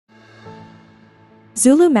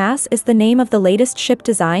Zulu Mass is the name of the latest ship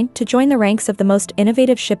design to join the ranks of the most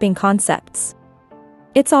innovative shipping concepts.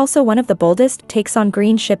 It's also one of the boldest takes on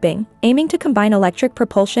green shipping, aiming to combine electric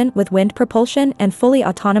propulsion with wind propulsion and fully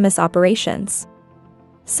autonomous operations.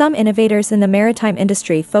 Some innovators in the maritime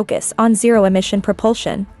industry focus on zero-emission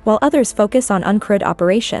propulsion, while others focus on uncrewed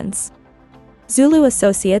operations. Zulu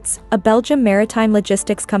Associates, a Belgian maritime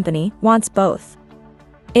logistics company, wants both.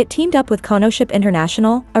 It teamed up with Conoship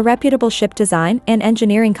International, a reputable ship design and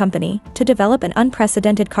engineering company, to develop an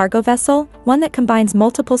unprecedented cargo vessel, one that combines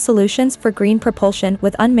multiple solutions for green propulsion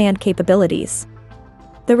with unmanned capabilities.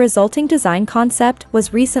 The resulting design concept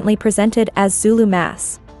was recently presented as Zulu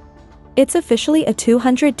Mass. It's officially a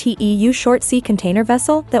 200 TEU short-sea container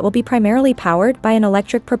vessel that will be primarily powered by an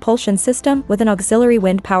electric propulsion system with an auxiliary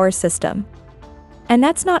wind power system. And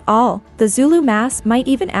that's not all, the Zulu Mass might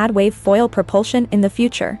even add wave foil propulsion in the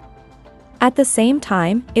future. At the same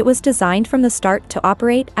time, it was designed from the start to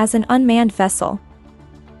operate as an unmanned vessel.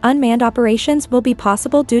 Unmanned operations will be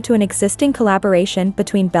possible due to an existing collaboration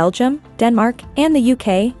between Belgium, Denmark, and the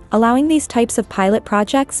UK, allowing these types of pilot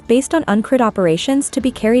projects based on uncrewed operations to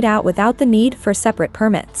be carried out without the need for separate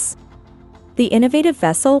permits. The innovative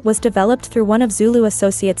vessel was developed through one of Zulu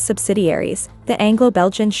Associates' subsidiaries, the Anglo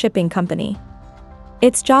Belgian Shipping Company.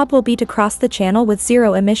 Its job will be to cross the channel with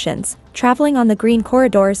zero emissions, traveling on the green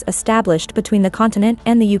corridors established between the continent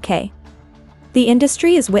and the UK. The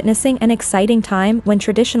industry is witnessing an exciting time when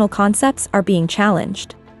traditional concepts are being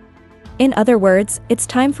challenged. In other words, it's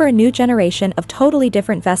time for a new generation of totally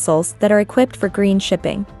different vessels that are equipped for green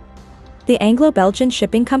shipping. The Anglo Belgian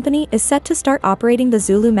Shipping Company is set to start operating the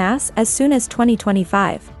Zulu Mass as soon as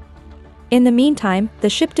 2025. In the meantime, the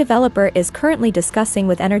ship developer is currently discussing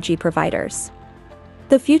with energy providers.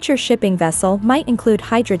 The future shipping vessel might include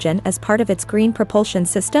hydrogen as part of its green propulsion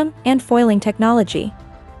system and foiling technology.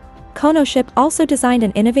 Conoship also designed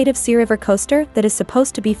an innovative sea river coaster that is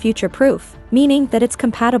supposed to be future-proof, meaning that it's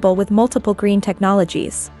compatible with multiple green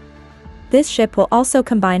technologies. This ship will also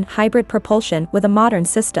combine hybrid propulsion with a modern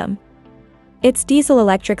system. Its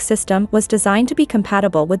diesel-electric system was designed to be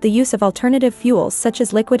compatible with the use of alternative fuels such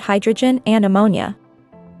as liquid hydrogen and ammonia.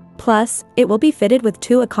 Plus, it will be fitted with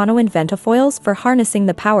 2 Econowind ventifoils for harnessing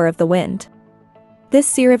the power of the wind. This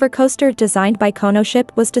sea river coaster designed by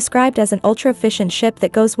Conoship was described as an ultra-efficient ship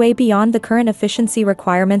that goes way beyond the current efficiency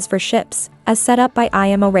requirements for ships, as set up by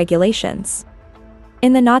IMO regulations.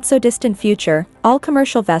 In the not-so-distant future, all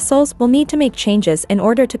commercial vessels will need to make changes in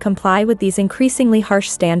order to comply with these increasingly harsh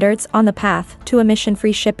standards on the path to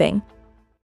emission-free shipping.